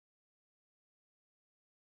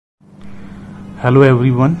Hello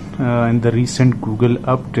everyone. In the recent Google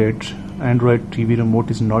update, Android TV remote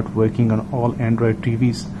is not working on all Android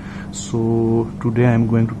TVs. So today I am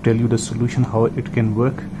going to tell you the solution how it can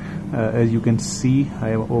work. As you can see, I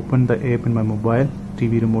have opened the app in my mobile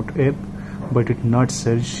TV remote app, but it's not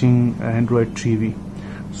searching Android TV.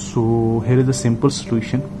 So here is a simple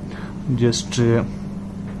solution. Just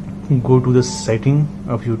go to the setting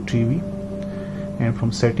of your TV, and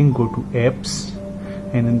from setting go to apps,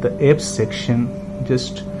 and in the apps section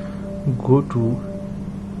just go to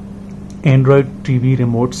Android TV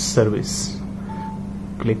remote service.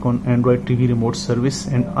 Click on Android TV remote service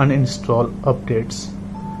and uninstall updates.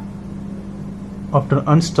 After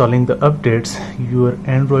installing the updates, your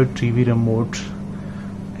Android TV remote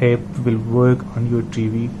app will work on your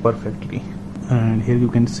TV perfectly. And here you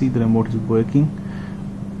can see the remote is working.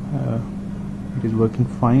 It is working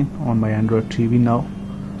fine on my Android TV now.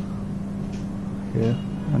 Here,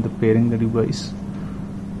 and the pairing the device.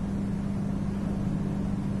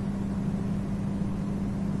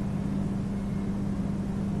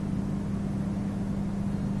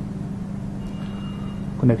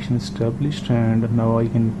 Connection established, and now I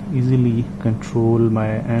can easily control my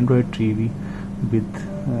Android TV with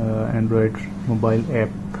Android mobile app.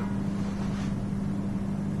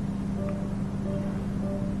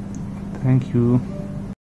 Thank you.